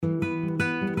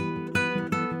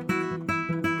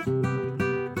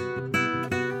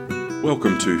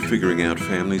Welcome to Figuring Out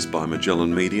Families by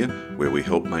Magellan Media, where we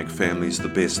help make families the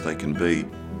best they can be.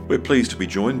 We're pleased to be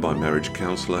joined by marriage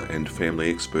counsellor and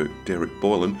family expert Derek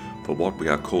Boylan for what we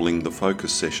are calling the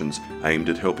Focus Sessions, aimed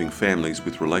at helping families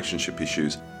with relationship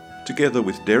issues. Together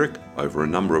with Derek, over a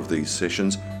number of these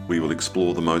sessions, we will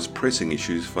explore the most pressing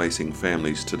issues facing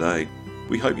families today.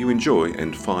 We hope you enjoy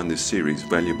and find this series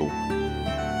valuable.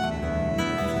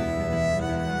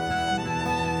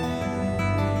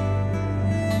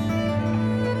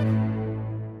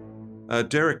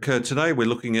 Derek, today we're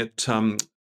looking at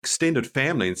extended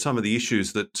family and some of the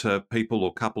issues that people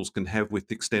or couples can have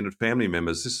with extended family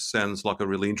members. This sounds like a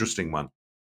really interesting one.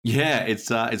 Yeah, it's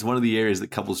one of the areas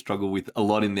that couples struggle with a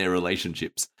lot in their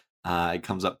relationships. It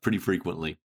comes up pretty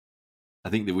frequently. I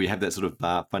think that we have that sort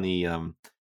of funny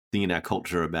thing in our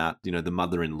culture about, the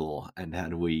mother-in-law and how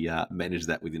do we manage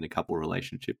that within a couple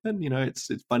relationship. And, it's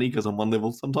funny because on one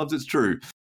level, sometimes it's true.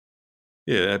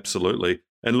 Yeah, absolutely.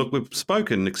 And look, we've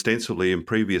spoken extensively in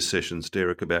previous sessions,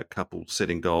 Derek, about couples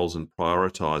setting goals and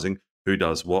prioritising who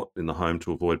does what in the home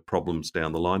to avoid problems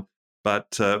down the line.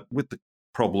 But with the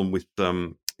problem with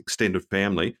extended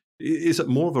family, is it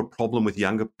more of a problem with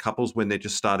younger couples when they're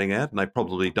just starting out and they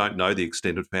probably don't know the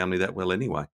extended family that well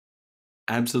anyway?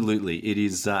 Absolutely. It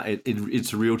is.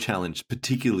 It's a real challenge,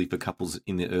 particularly for couples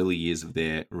in the early years of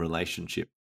their relationship.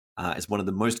 It's one of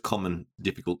the most common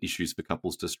difficult issues for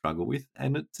couples to struggle with.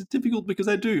 And it's difficult because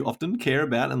they do often care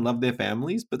about and love their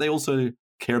families, but they also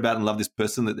care about and love this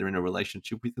person that they're in a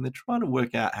relationship with. And they're trying to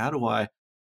work out, how do I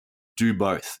do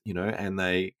both, and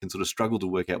they can sort of struggle to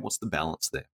work out what's the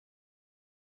balance there.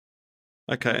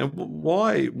 Okay, and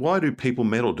why do people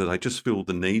meddle? Do they just feel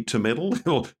the need to meddle,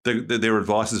 or their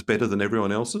advice is better than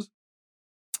everyone else's?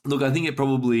 Look, I think it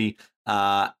probably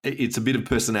it's a bit of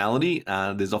personality.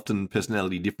 There's often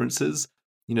personality differences.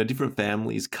 Different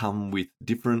families come with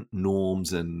different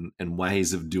norms and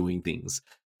ways of doing things,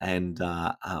 and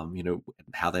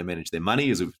how they manage their money,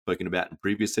 as we've spoken about in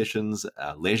previous sessions,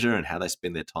 leisure and how they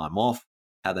spend their time off,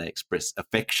 how they express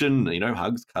affection.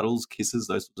 Hugs, cuddles, kisses,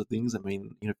 those sorts of things. I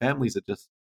mean, families are just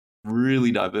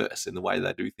really diverse in the way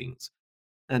they do things,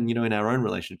 and in our own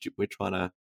relationship, we're trying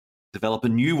to develop a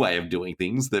new way of doing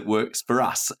things that works for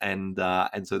us, and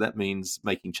so that means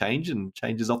making change, and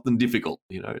change is often difficult.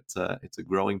 It's a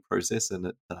growing process, and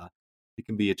it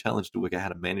can be a challenge to work out how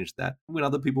to manage that when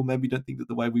other people maybe don't think that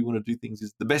the way we want to do things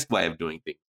is the best way of doing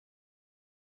things.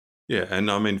 Yeah,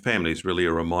 and I mean, families really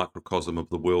are a microcosm of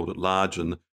the world at large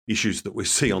and the issues that we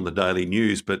see on the daily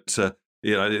news, but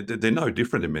they're no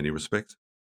different in many respects.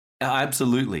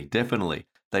 Absolutely, definitely.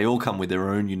 They all come with their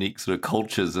own unique sort of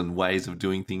cultures and ways of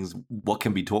doing things, what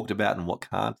can be talked about and what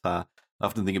can't. I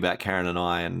often think about Karen and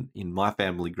I, and in my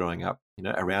family growing up,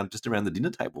 around the dinner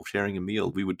table, sharing a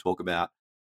meal, we would talk about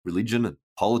religion and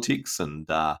politics and,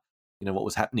 what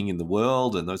was happening in the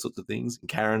world and those sorts of things. In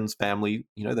Karen's family,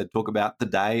 they'd talk about the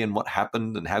day and what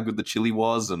happened and how good the chili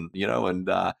was, and, and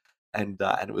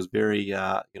it was very,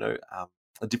 a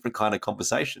different kind of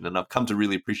conversation. And I've come to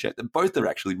really appreciate that both are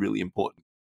actually really important.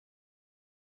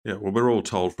 Yeah, well, we're all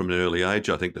told from an early age,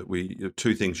 I think, that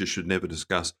two things you should never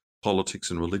discuss: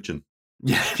 politics and religion.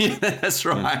 Yeah, that's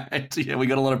right. Yeah, we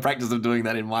got a lot of practice of doing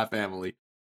that in my family.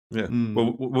 Yeah,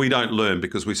 well, we don't learn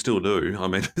because we still do. I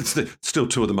mean, it's still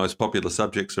two of the most popular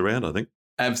subjects around, I think.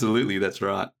 Absolutely, that's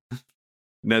right.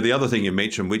 Now, the other thing you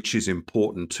mentioned, which is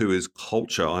important too, is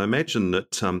culture. I imagine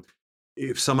that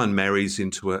if someone marries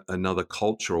into another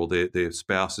culture, or their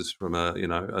spouse is from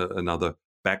another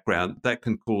background, that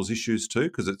can cause issues too,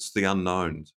 because it's the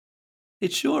unknowns.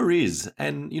 It sure is.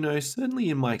 And,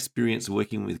 certainly in my experience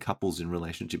working with couples in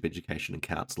relationship education and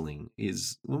counseling,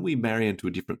 is when we marry into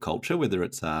a different culture, whether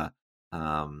it's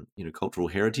cultural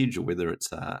heritage, or whether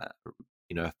it's a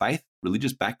faith,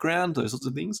 religious background, those sorts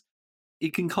of things,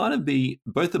 it can kind of be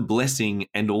both a blessing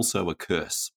and also a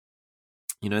curse.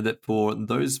 That for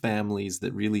those families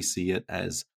that really see it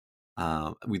as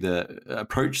with a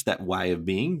approach that way of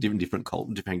being, having different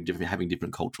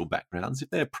cultural backgrounds, if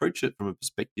they approach it from a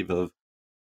perspective of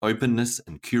openness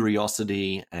and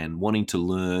curiosity and wanting to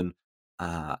learn,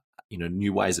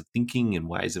 new ways of thinking and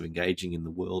ways of engaging in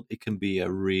the world, it can be a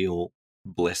real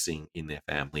blessing in their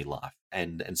family life,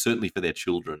 and certainly for their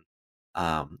children,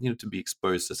 to be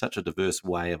exposed to such a diverse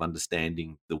way of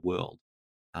understanding the world.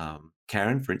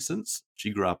 Karen, for instance, she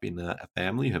grew up in a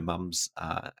family. Her mum's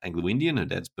Anglo-Indian, her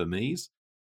dad's Burmese,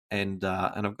 and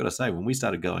I've got to say, when we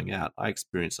started going out, I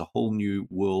experienced a whole new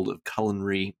world of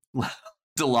culinary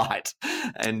delight,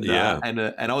 and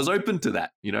I was open to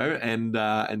that,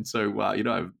 and so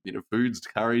foods,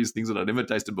 curries, things that I'd never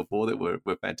tasted before that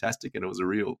were fantastic, and it was a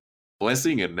real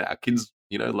blessing. And our kids,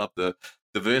 love the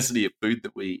diversity of food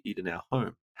that we eat in our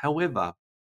home. However,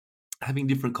 having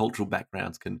different cultural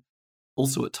backgrounds can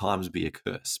also at times be a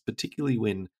curse, particularly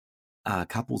when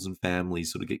couples and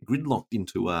families sort of get gridlocked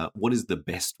into what is the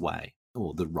best way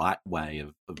or the right way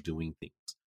of doing things.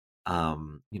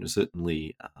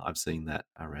 Certainly I've seen that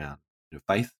around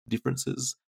faith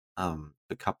differences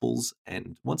for couples,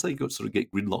 and once they sort of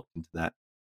get gridlocked into that,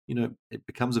 it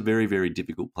becomes a very, very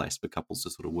difficult place for couples to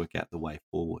sort of work out the way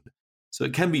forward. So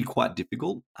it can be quite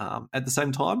difficult. At the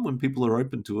same time, when people are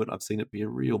open to it, I've seen it be a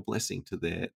real blessing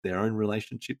to their own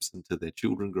relationships and to their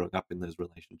children growing up in those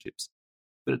relationships.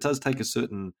 But it does take a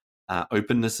certain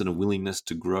openness and a willingness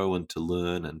to grow and to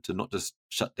learn and to not just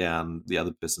shut down the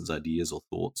other person's ideas or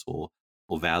thoughts or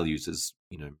values as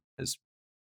as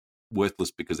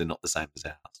worthless because they're not the same as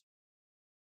ours.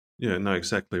 Yeah, no,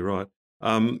 exactly right.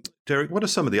 Derek, what are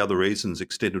some of the other reasons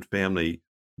extended family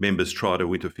members try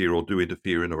to interfere or do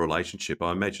interfere in a relationship?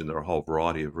 I imagine there are a whole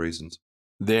variety of reasons.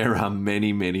 There are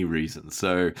many, many reasons.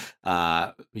 So, there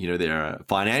are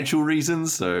financial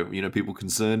reasons. So, people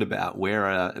concerned about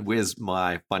where's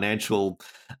my financial,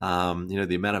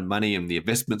 the amount of money and the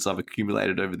investments I've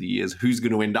accumulated over the years. Who's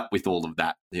going to end up with all of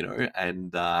that?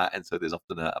 And so there's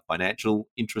often a financial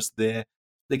interest there.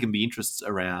 There can be interests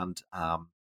around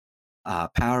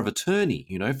power of attorney.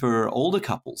 For older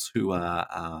couples who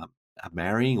are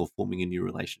marrying or forming a new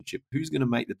relationship, who's going to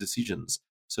make the decisions?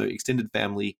 So extended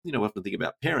family, we often think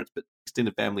about parents, but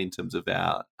extended family in terms of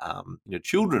our,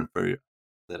 children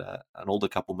that are an older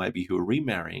couple maybe who are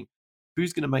remarrying,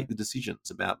 who's going to make the decisions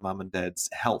about mum and dad's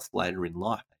health later in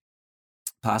life?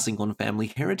 Passing on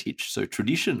family heritage, so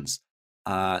traditions,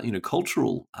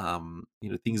 cultural,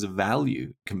 things of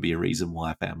value can be a reason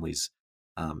why families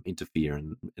interfere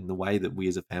in the way that we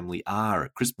as a family are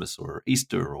at Christmas or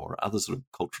Easter or other sort of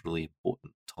culturally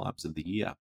important times of the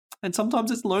year. And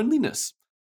sometimes it's loneliness.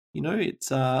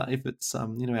 It's if it's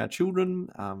our children,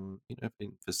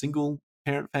 for single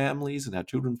parent families, and our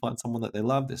children find someone that they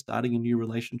love, they're starting a new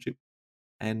relationship,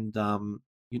 and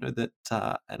that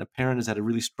and a parent has had a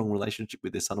really strong relationship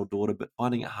with their son or daughter, but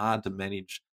finding it hard to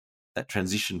manage that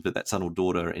transition for that son or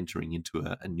daughter entering into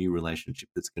a new relationship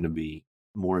that's going to be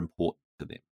more important to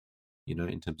them,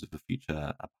 in terms of a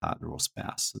future partner or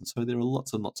spouse. And so there are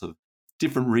lots and lots of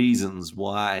different reasons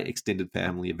why extended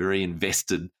family are very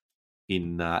invested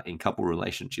in couple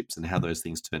relationships and how those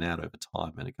things turn out over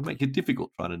time. And it can make it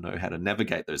difficult trying to know how to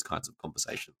navigate those kinds of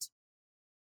conversations.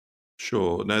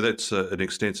 Sure. No, that's an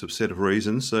extensive set of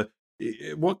reasons.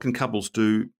 What can couples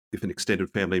do if an extended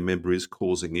family member is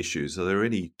causing issues? Are there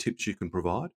any tips you can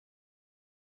provide?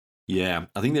 Yeah,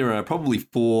 I think there are probably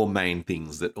four main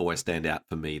things that always stand out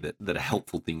for me that are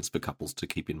helpful things for couples to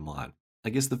keep in mind. I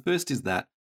guess the first is that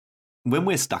when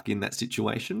we're stuck in that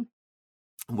situation,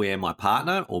 where my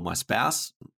partner or my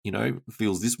spouse,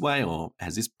 feels this way or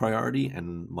has this priority,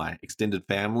 and my extended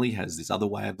family has this other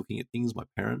way of looking at things, my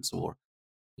parents or,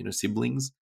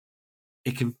 siblings,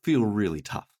 it can feel really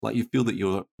tough. Like you feel that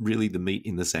you're really the meat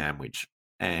in the sandwich,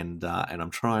 and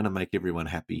I'm trying to make everyone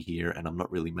happy here, and I'm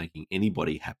not really making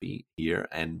anybody happy here,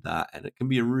 and it can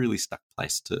be a really stuck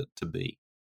place to be,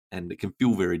 and it can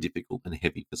feel very difficult and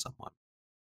heavy for someone.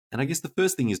 And I guess the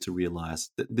first thing is to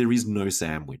realize that there is no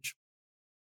sandwich.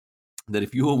 That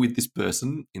if you're with this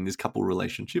person in this couple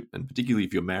relationship, and particularly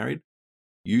if you're married,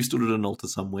 you stood at an altar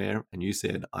somewhere and you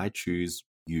said, I choose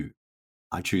you.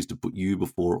 I choose to put you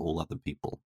before all other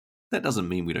people. That doesn't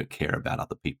mean we don't care about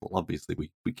other people. Obviously,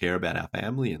 we care about our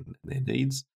family and their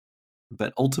needs.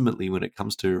 But ultimately, when it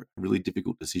comes to a really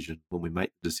difficult decision, when we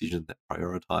make the decision that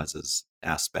prioritizes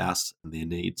our spouse and their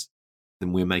needs,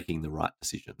 then we're making the right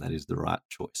decision. That is the right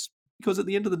choice. Because at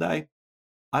the end of the day,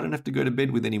 I don't have to go to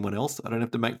bed with anyone else. I don't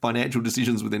have to make financial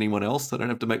decisions with anyone else. I don't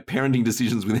have to make parenting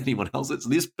decisions with anyone else. It's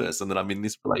this person that I'm in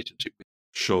this relationship with.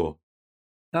 Sure.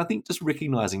 And I think just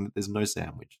recognizing that there's no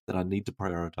sandwich, that I need to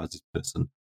prioritize this person,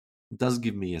 does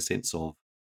give me a sense of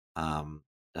a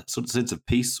sort of sense of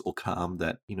peace or calm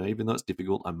that, even though it's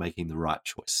difficult, I'm making the right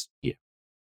choice here.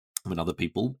 When other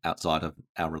people outside of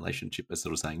our relationship are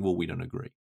sort of saying, well, we don't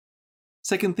agree.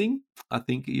 Second thing, I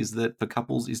think, is that for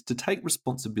couples is to take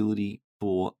responsibility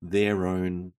for their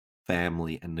own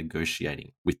family and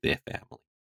negotiating with their family.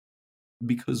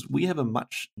 Because we have a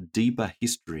much deeper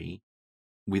history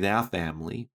with our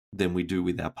family than we do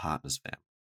with our partner's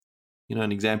family.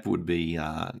 An example would be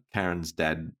Karen's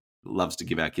dad loves to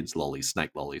give our kids lollies,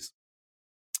 snake lollies,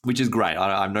 which is great.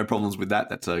 I have no problems with that.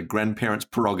 That's a grandparent's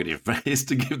prerogative, is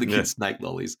to give the kids snake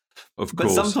lollies. Of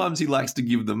course. But sometimes he likes to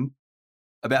give them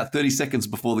about 30 seconds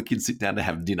before the kids sit down to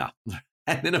have dinner.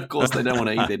 And then, of course, they don't want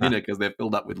to eat their dinner because they're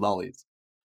filled up with lollies.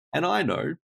 And I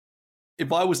know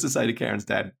if I was to say to Karen's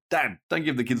dad, Dad, don't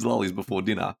give the kids lollies before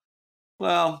dinner,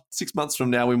 well, 6 months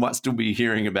from now, we might still be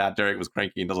hearing about Derek was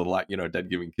cranky and doesn't like, Dad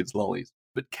giving kids lollies.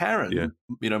 But Yeah.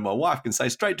 Karen, my wife can say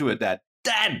straight to her dad,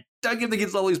 Dad, don't give the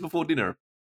kids lollies before dinner.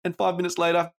 And 5 minutes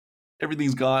later,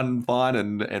 everything's gone fine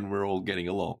and we're all getting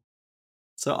along.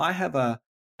 So I have a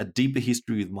deeper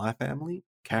history with my family.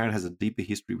 Karen has a deeper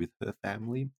history with her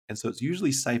family. And so it's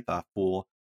usually safer for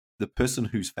the person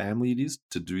whose family it is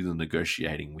to do the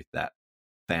negotiating with that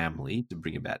family to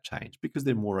bring about change because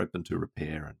they're more open to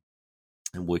repair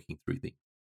and working through things.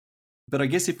 But I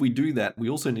guess if we do that, we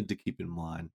also need to keep in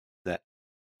mind that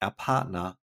our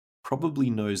partner probably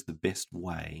knows the best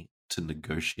way to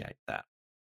negotiate that.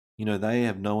 They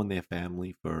have known their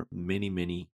family for many,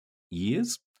 many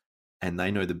years, and they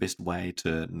know the best way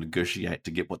to negotiate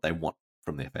to get what they want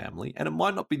from their family. And it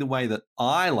might not be the way that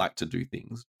I like to do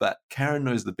things, but Karen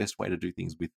knows the best way to do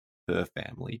things with her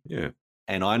family. Yeah.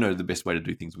 And I know the best way to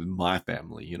do things with my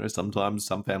family. Sometimes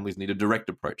some families need a direct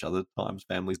approach. Other times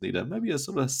families need maybe a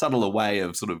sort of subtler way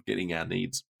of sort of getting our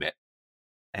needs met.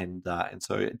 And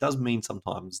so it does mean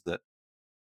sometimes that,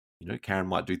 Karen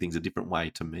might do things a different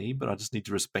way to me, but I just need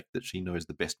to respect that she knows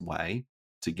the best way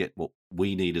to get what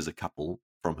we need as a couple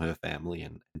from her family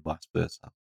and vice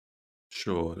versa.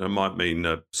 Sure. It might mean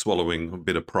swallowing a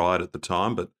bit of pride at the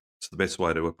time, but it's the best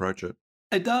way to approach it.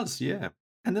 It does, yeah.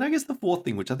 And then I guess the fourth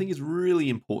thing, which I think is really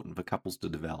important for couples to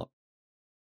develop,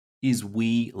 is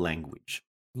we language.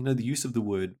 The use of the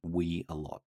word we a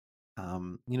lot.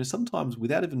 Sometimes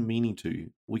without even meaning to,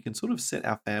 we can sort of set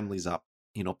our families up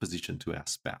in opposition to our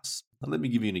spouse. Now, let me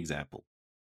give you an example.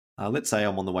 Let's say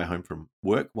I'm on the way home from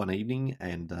work one evening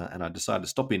and I decide to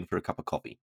stop in for a cup of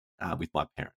coffee with my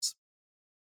parents.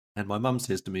 And my mum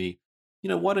says to me,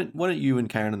 why don't you and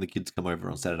Karen and the kids come over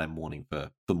on Saturday morning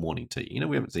for morning tea?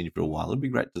 We haven't seen you for a while. It'd be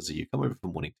great to see you. Come over for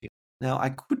morning tea. Now, I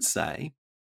could say,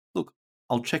 look,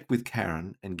 I'll check with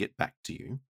Karen and get back to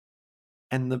you.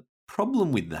 And the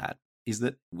problem with that is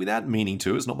that without meaning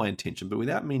to, it's not my intention, but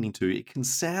without meaning to, it can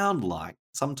sound like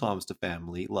sometimes to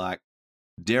family like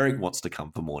Derek wants to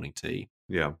come for morning tea.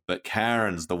 Yeah. But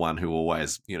Karen's the one who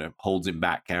always, holds him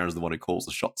back. Karen's the one who calls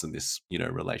the shots in this,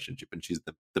 relationship. And she's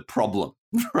the problem,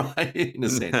 right? In a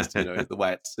sense, the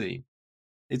way it's seen.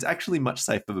 It's actually much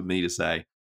safer for me to say,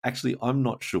 actually, I'm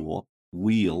not sure.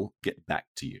 We'll get back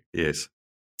to you. Yes.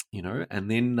 And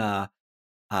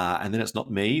then it's not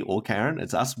me or Karen.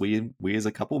 It's us. We as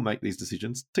a couple make these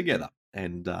decisions together.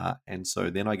 And so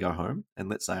then I go home and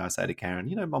let's say I say to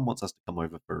Karen, Mum wants us to come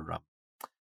over for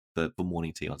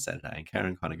morning tea on Saturday. And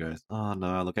Karen kind of goes, oh,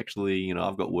 no, look, actually,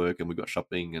 I've got work and we've got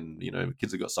shopping and,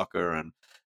 kids have got soccer and,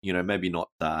 maybe not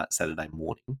Saturday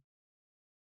morning.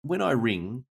 When I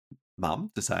ring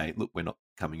Mum to say, look, we're not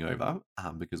coming over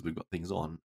because we've got things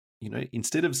on,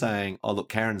 instead of saying, oh, look,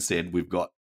 Karen said we've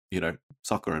got,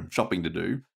 soccer and shopping to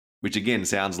do, which again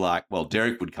sounds like, well,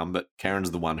 Derek would come, but Karen's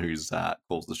the one who's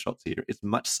calls the shots here. It's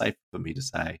much safer for me to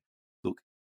say, look,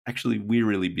 actually, we're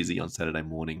really busy on Saturday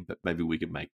morning, but maybe we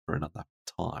could make it for another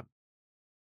time.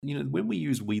 When we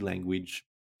use we language,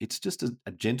 it's just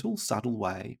a gentle, subtle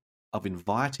way of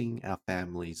inviting our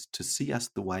families to see us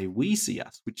the way we see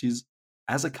us, which is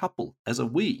as a couple, as a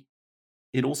we.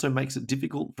 It also makes it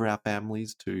difficult for our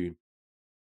families to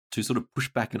sort of push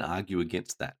back and argue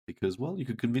against that because, well, you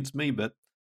could convince me, but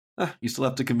you still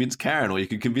have to convince Karen, or you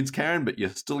could convince Karen, but you're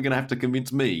still going to have to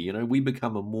convince me. We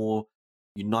become a more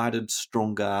united,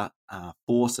 stronger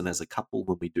force and as a couple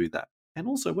when we do that. And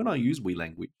also when I use we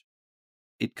language,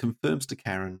 it confirms to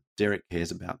Karen, Derek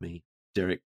cares about me.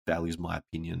 Derek values my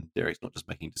opinion. Derek's not just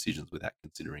making decisions without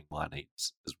considering my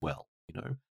needs as well,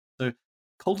 So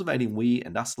cultivating we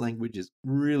and us language is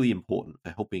really important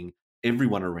for helping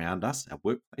everyone around us, our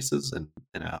workplaces and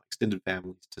our extended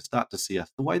families, to start to see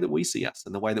us the way that we see us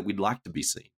and the way that we'd like to be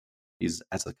seen is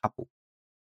as a couple.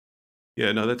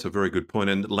 Yeah, no, that's a very good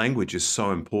point. And language is so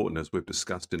important, as we've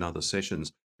discussed in other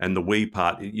sessions. And the we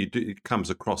part, it comes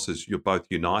across as you're both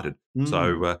united.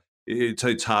 So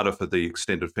it's harder for the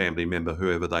extended family member,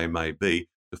 whoever they may be,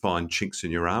 to find chinks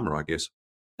in your armor, I guess.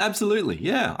 Absolutely.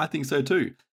 Yeah, I think so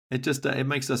too. It just it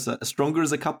makes us stronger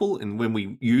as a couple. And when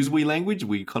we use we language,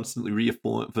 we constantly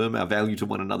reaffirm our value to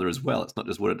one another as well. It's not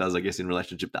just what it does, I guess, in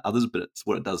relationship to others, but it's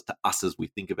what it does to us as we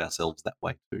think of ourselves that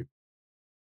way too.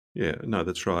 Yeah, no,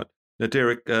 that's right. Now,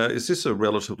 Derek, is this a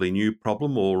relatively new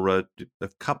problem, or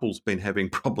have couples been having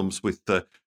problems with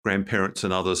grandparents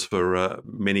and others for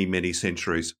many, many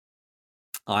centuries?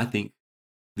 I think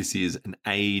this is an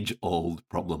age-old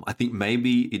problem. I think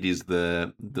maybe it is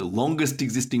the longest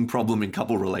existing problem in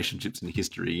couple relationships in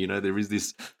history. There is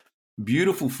this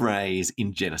beautiful phrase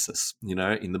in Genesis,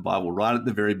 in the Bible, right at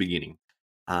the very beginning.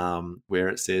 where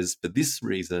it says, "For this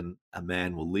reason, a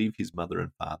man will leave his mother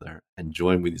and father and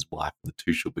join with his wife, and the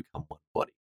two shall become one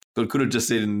body." So it could have just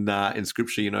said in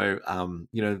Scripture,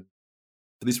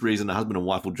 for this reason, a husband and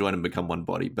wife will join and become one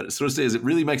body. But it sort of says it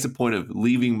really makes a point of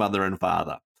leaving mother and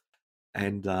father,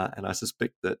 and I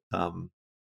suspect that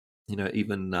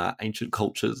even ancient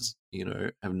cultures,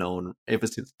 have known ever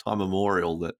since time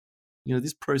immemorial that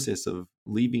this process of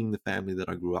leaving the family that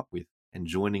I grew up with and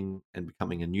joining and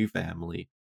becoming a new family,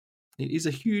 it is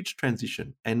a huge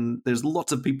transition, and there's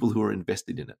lots of people who are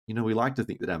invested in it. We like to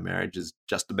think that our marriage is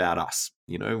just about us.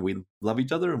 We love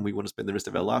each other and we want to spend the rest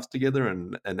of our lives together,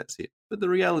 and that's it. But the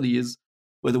reality is,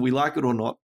 whether we like it or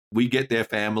not, we get their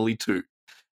family too,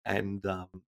 and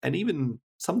even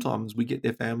sometimes we get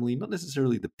their family, not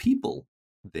necessarily the people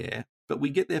there, but we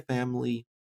get their family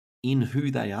in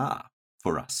who they are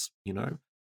for us.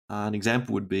 An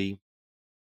example would be,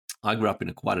 I grew up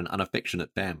in quite an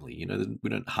unaffectionate family. We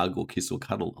don't hug or kiss or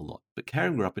cuddle a lot. But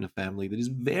Karen grew up in a family that is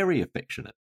very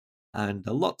affectionate, and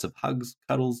lots of hugs,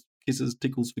 cuddles, kisses,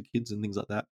 tickles for kids, and things like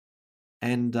that.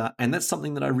 And that's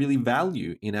something that I really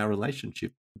value in our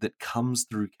relationship that comes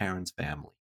through Karen's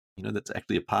family. That's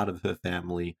actually a part of her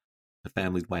family, the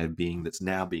family's way of being, that's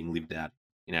now being lived out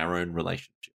in our own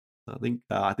relationship. So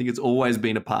I think it's always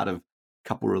been a part of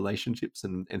couple relationships,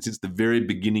 and since the very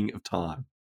beginning of time.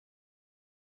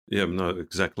 Yeah, no,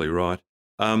 exactly right.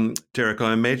 Derek,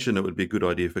 I imagine it would be a good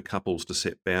idea for couples to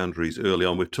set boundaries early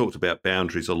on. We've talked about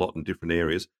boundaries a lot in different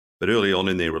areas, but early on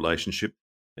in their relationship,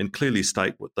 and clearly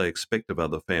state what they expect of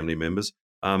other family members.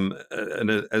 And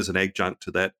as an adjunct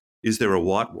to that, is there a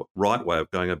right way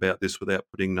of going about this without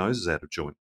putting noses out of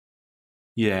joint?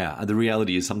 Yeah, the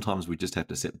reality is sometimes we just have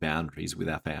to set boundaries with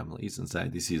our families and say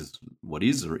this is what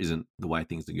is or isn't the way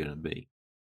things are going to be.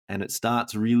 And it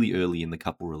starts really early in the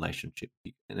couple relationship,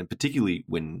 and particularly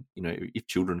when, if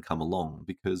children come along,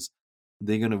 because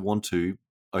they're going to want to,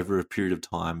 over a period of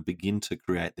time, begin to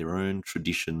create their own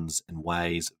traditions and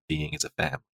ways of being as a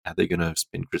family. How they're going to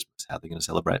spend Christmas, how they're going to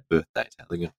celebrate birthdays, how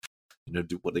they're going to,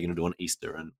 do what they're going to do on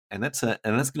Easter, and that's going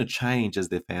to change as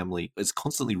their family is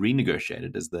constantly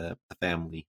renegotiated as the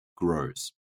family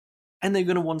grows. And they're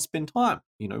going to want to spend time,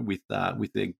 with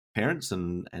their parents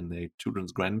and their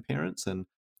children's grandparents, and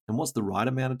what's the right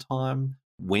amount of time?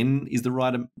 When is the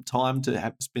right time to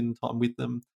have to spend time with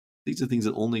them? These are things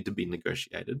that all need to be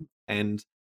negotiated, and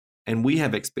we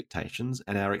have expectations,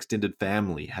 and our extended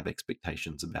family have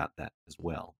expectations about that as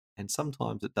well. And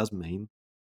sometimes it does mean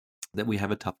that we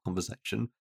have a tough conversation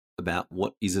about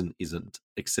what isn't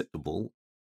acceptable.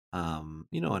 I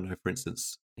know, for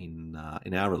instance, in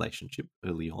our relationship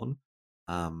early on,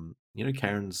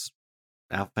 Karen's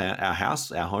our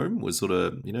house, our home was sort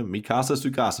of, mi casa,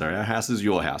 su casa. Our house is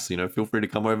your house. Feel free to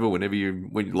come over when you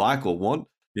like or want.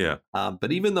 Yeah.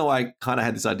 But even though I kind of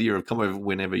had this idea of come over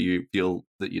whenever you feel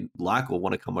that you like or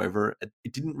want to come over,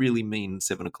 it didn't really mean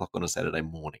 7:00 on a Saturday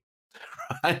morning.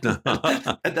 Right?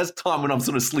 That's time when I'm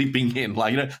sort of sleeping in,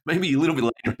 maybe a little bit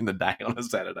later in the day on a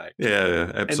Saturday.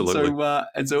 Yeah, absolutely.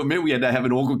 And so it meant we had to have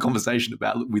an awkward conversation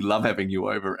about, look, we love having you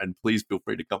over, and please feel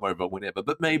free to come over whenever.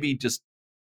 But maybe just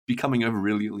be coming over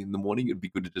really early in the morning. It'd be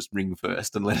good to just ring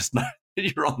first and let us know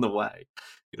that you're on the way,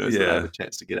 so that I have a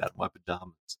chance to get out of my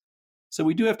pajamas. So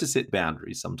we do have to set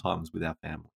boundaries sometimes with our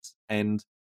families, and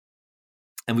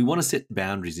we want to set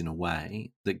boundaries in a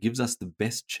way that gives us the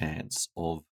best chance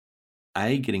of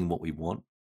A, getting what we want,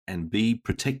 and B,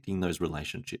 protecting those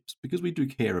relationships, because we do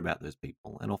care about those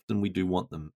people, and often we do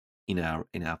want them in our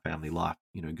family life,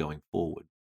 going forward.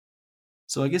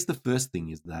 So I guess the first thing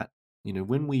is that,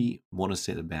 when we want to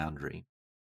set a boundary,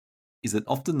 is that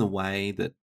often the way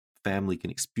that family can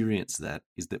experience that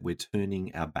is that we're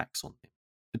turning our backs on them,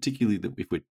 particularly that if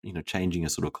we're, changing a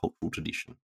sort of cultural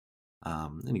tradition.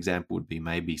 An example would be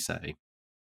maybe, say,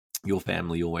 your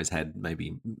family always had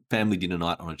maybe family dinner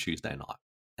night on a Tuesday night.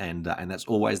 And that's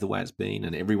always the way it's been.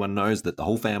 And everyone knows that the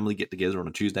whole family get together on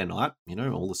a Tuesday night,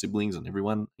 all the siblings and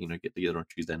everyone, get together on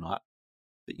Tuesday night.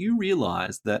 But you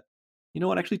realize that,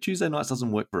 actually Tuesday nights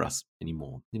doesn't work for us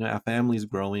anymore. Our family's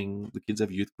growing, the kids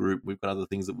have youth group, we've got other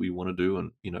things that we want to do.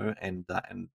 And,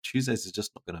 and Tuesdays is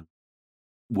just not going to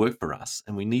work for us.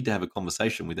 And we need to have a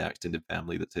conversation with our extended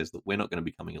family that says that we're not going to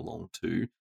be coming along to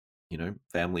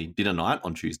family dinner night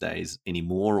on Tuesdays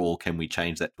anymore, or can we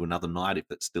change that to another night if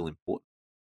that's still important?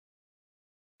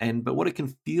 But what it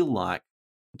can feel like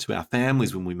to our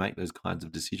families when we make those kinds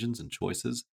of decisions and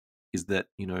choices is that,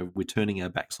 we're turning our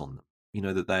backs on them,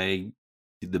 that they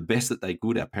did the best that they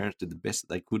could. Our parents did the best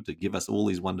that they could to give us all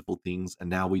these wonderful things. And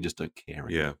now we just don't care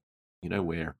anymore.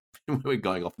 Yeah. We're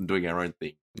going off and doing our own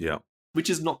thing. Yeah. which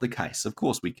is not the case. Of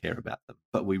course, we care about them,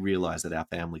 but we realize that our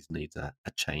families' needs are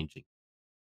changing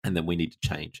and that we need to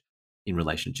change in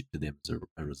relationship to them as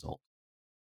a result.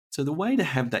 So the way to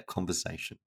have that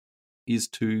conversation is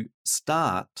to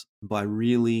start by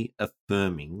really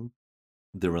affirming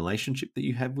the relationship that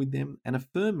you have with them and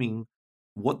affirming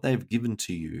what they've given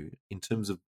to you in terms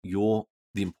of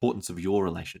the importance of your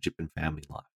relationship and family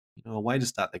life. A way to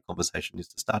start that conversation is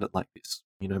to start it like this.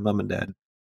 Mum and dad,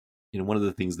 one of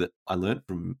the things that I learned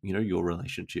from, your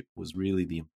relationship was really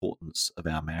the importance of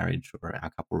our marriage or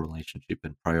our couple relationship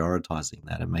and prioritizing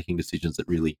that and making decisions that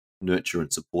really nurture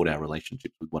and support our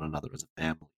relationships with one another as a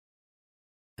family.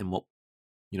 And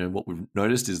what we've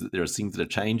noticed is that there are things that are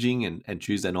changing, and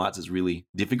Tuesday nights is really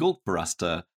difficult for us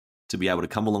to be able to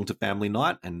come along to family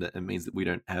night, and it means that we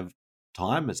don't have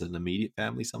time as an immediate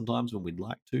family sometimes when we'd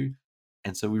like to.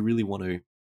 And so we really want to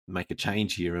make a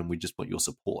change here, and we just want your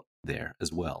support there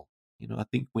as well. I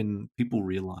think when people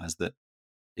realize that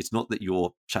it's not that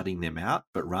you're shutting them out,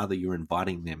 but rather you're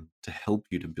inviting them to help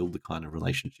you to build the kind of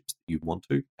relationships that you want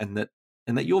to, and that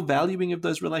your valuing of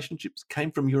those relationships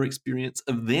came from your experience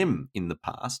of them in the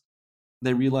past,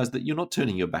 they realize that you're not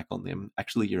turning your back on them.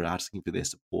 Actually, you're asking for their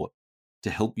support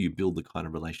to help you build the kind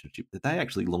of relationship that they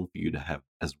actually long for you to have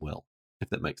as well, if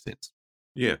that makes sense.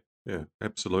 Yeah,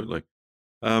 absolutely.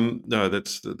 No,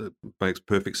 that makes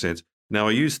perfect sense. Now,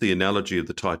 I use the analogy of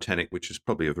the Titanic, which is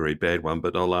probably a very bad one,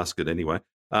 but I'll ask it anyway.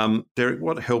 Derek,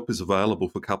 what help is available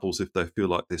for couples if they feel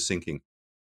like they're sinking?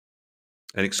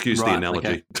 And excuse the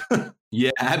analogy. Okay.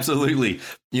 Yeah, absolutely.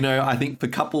 I think for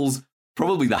couples,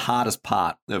 probably the hardest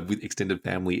part with extended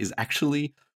family is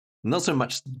actually not so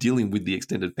much dealing with the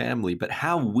extended family, but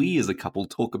how we as a couple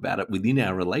talk about it within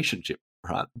our relationship,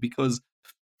 right? Because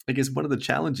I guess one of the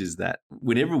challenges that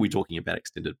whenever we're talking about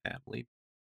extended family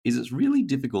is it's really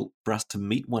difficult for us to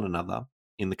meet one another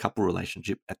in the couple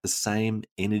relationship at the same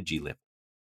energy level.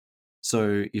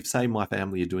 So if, say, my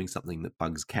family are doing something that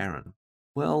bugs Karen,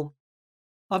 well,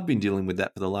 I've been dealing with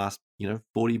that for the last,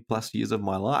 40 plus years of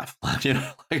my life.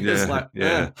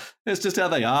 It's just how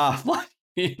they are.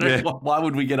 Why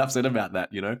would we get upset about that,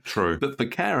 True. But for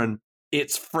Karen,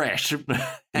 it's fresh and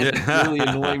it's really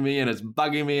annoying me and it's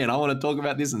bugging me and I want to talk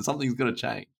about this and something's going to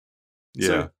change. Yeah.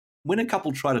 So when a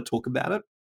couple try to talk about it,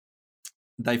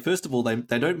 they first of all, they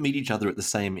don't meet each other at the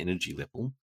same energy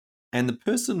level. And the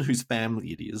person whose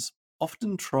family it is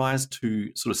often tries to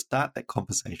sort of start that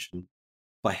conversation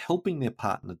by helping their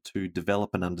partner to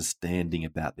develop an understanding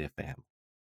about their family.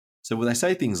 So when they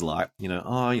say things like,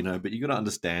 but you got to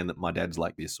understand that my dad's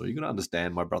like this, or you got to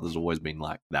understand my brother's always been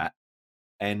like that.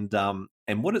 And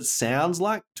what it sounds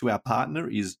like to our partner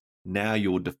is now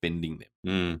you're defending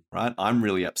them, right? I'm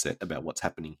really upset about what's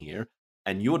happening here,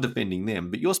 and you're defending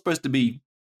them, but you're supposed to be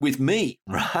with me,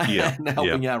 right? Yeah, and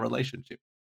helping our relationship.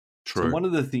 True. So one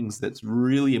of the things that's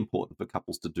really important for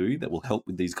couples to do that will help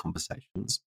with these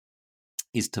conversations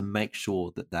is to make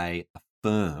sure that they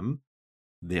affirm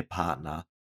their partner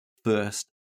first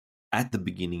at the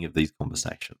beginning of these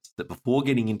conversations. That before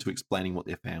getting into explaining what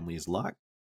their family is like,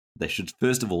 they should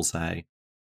first of all say,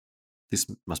 this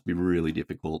must be really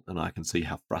difficult, and I can see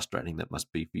how frustrating that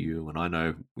must be for you. And I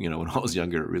know, when I was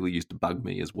younger, it really used to bug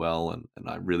me as well, and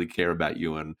I really care about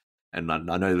you, and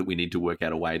I know that we need to work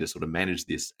out a way to sort of manage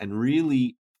this. And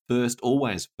really,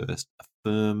 always first,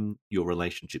 affirm your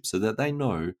relationship so that they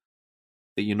know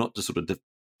that you're not just sort of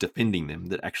defending them,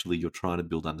 that actually you're trying to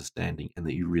build understanding and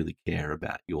that you really care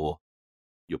about your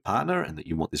partner and that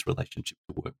you want this relationship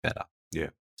to work better.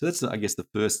 Yeah. So that's, I guess, the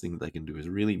first thing they can do is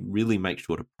really, really make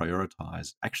sure to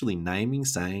prioritize actually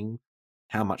saying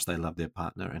how much they love their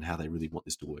partner and how they really want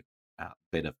this to work out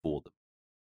better for them.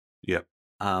 Yeah.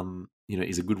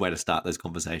 Is a good way to start those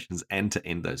conversations and to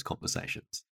end those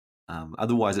conversations.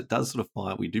 Otherwise, it does sort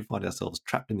of we do find ourselves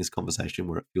trapped in this conversation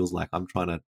where it feels like I'm trying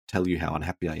to tell you how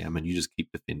unhappy I am and you just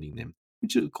keep defending them,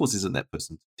 which of course isn't that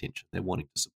person's intention. They're wanting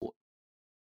to support.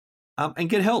 And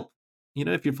get help.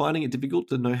 If you're finding it difficult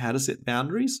to know how to set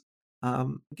boundaries,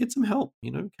 get some help.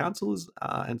 Counselors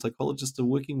and psychologists are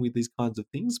working with these kinds of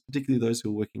things, particularly those who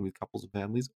are working with couples and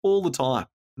families all the time.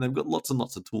 And they've got lots and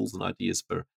lots of tools and ideas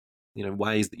for,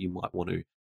 ways that you might want to,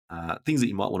 things that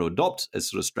you might want to adopt as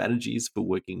sort of strategies for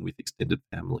working with extended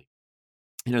family.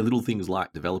 Little things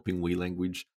like developing we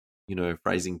language,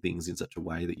 phrasing things in such a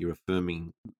way that you're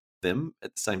affirming them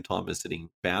at the same time as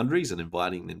setting boundaries and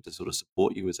inviting them to sort of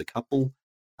support you as a couple.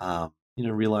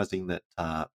 Realizing that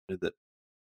that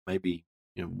maybe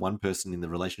one person in the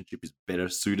relationship is better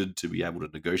suited to be able to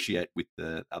negotiate with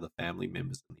the other family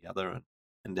members than the other,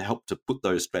 and to help to put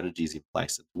those strategies in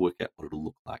place and to work out what it'll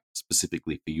look like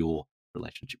specifically for your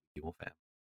relationship with your family.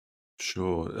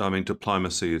 Sure. I mean,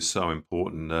 diplomacy is so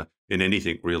important in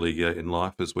anything really in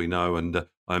life, as we know. And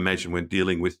I imagine when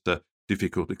dealing with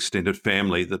difficult extended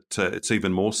family, that it's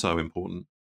even more so important.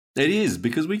 It is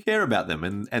because we care about them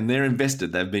and they're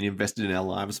invested. They've been invested in our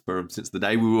lives since the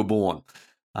day we were born.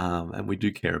 And we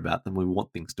do care about them. We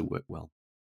want things to work well.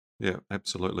 Yeah,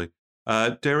 absolutely.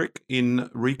 Derek, in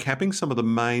recapping some of the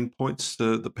main points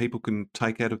that people can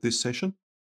take out of this session.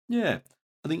 Yeah.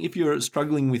 I think if you're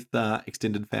struggling with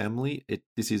extended family,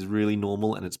 this is really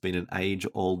normal, and it's been an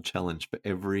age-old challenge for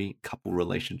every couple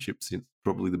relationship since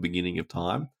probably the beginning of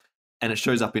time. And it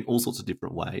shows up in all sorts of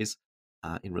different ways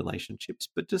in relationships.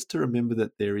 But just to remember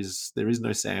that there is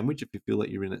no sandwich if you feel that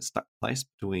you're in a stuck place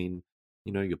between,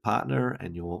 your partner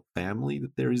and your family,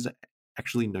 that there is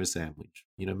actually no sandwich.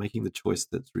 Making the choice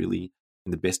that's really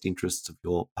in the best interests of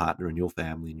your partner and your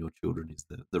family and your children is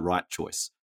the right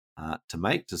choice to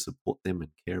make, to support them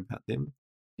and care about them.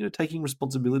 Taking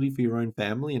responsibility for your own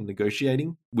family and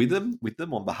negotiating with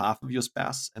them on behalf of your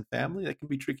spouse and family, that can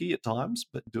be tricky at times,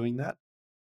 but doing that.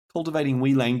 Cultivating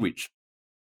we language,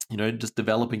 just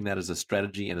developing that as a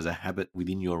strategy and as a habit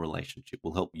within your relationship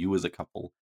will help you as a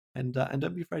couple. And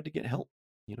don't be afraid to get help.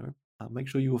 Make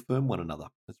sure you affirm one another.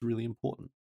 That's really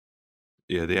important.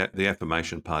 Yeah, the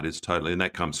affirmation part is totally, and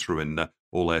that comes through in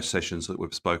all our sessions that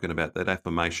we've spoken about. That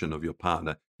affirmation of your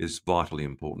partner is vitally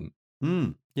important.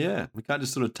 Yeah, we can't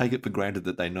just sort of take it for granted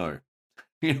that they know.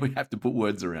 We have to put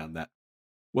words around that.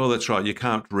 Well, that's right. You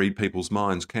can't read people's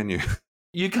minds, can you?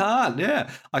 You can't. Yeah,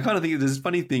 I kind of think there's this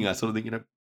funny thing. I sort of think,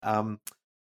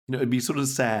 it'd be sort of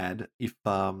sad if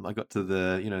I got to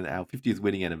our 50th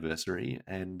wedding anniversary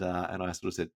and I sort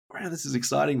of said, "Wow, this is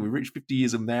exciting. We reached 50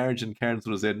 years of marriage," and Karen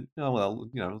sort of said, "Oh well,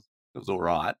 it was all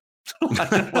right.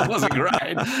 It wasn't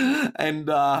great." And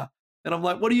I'm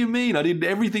like, "What do you mean? I did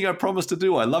everything I promised to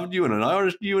do. I loved you and I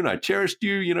honored you and I cherished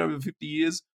you, over 50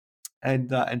 years."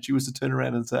 And she was to turn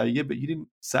around and say, "Yeah, but you didn't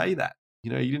say that. You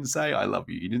didn't say I love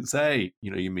you. You didn't say,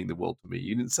 you mean the world to me.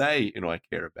 You didn't say, I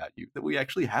care about you." That we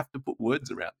actually have to put words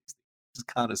around these things.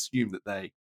 Just can't assume that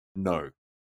they know.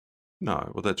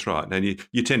 No, well, that's right. And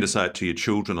you tend to say it to your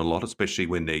children a lot, especially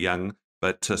when they're young,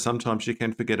 but sometimes you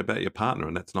can forget about your partner,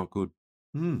 and that's not good.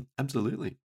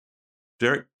 Absolutely.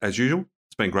 Derek, as usual,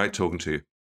 it's been great talking to you.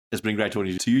 It's been great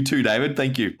talking to you too, David.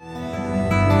 Thank you.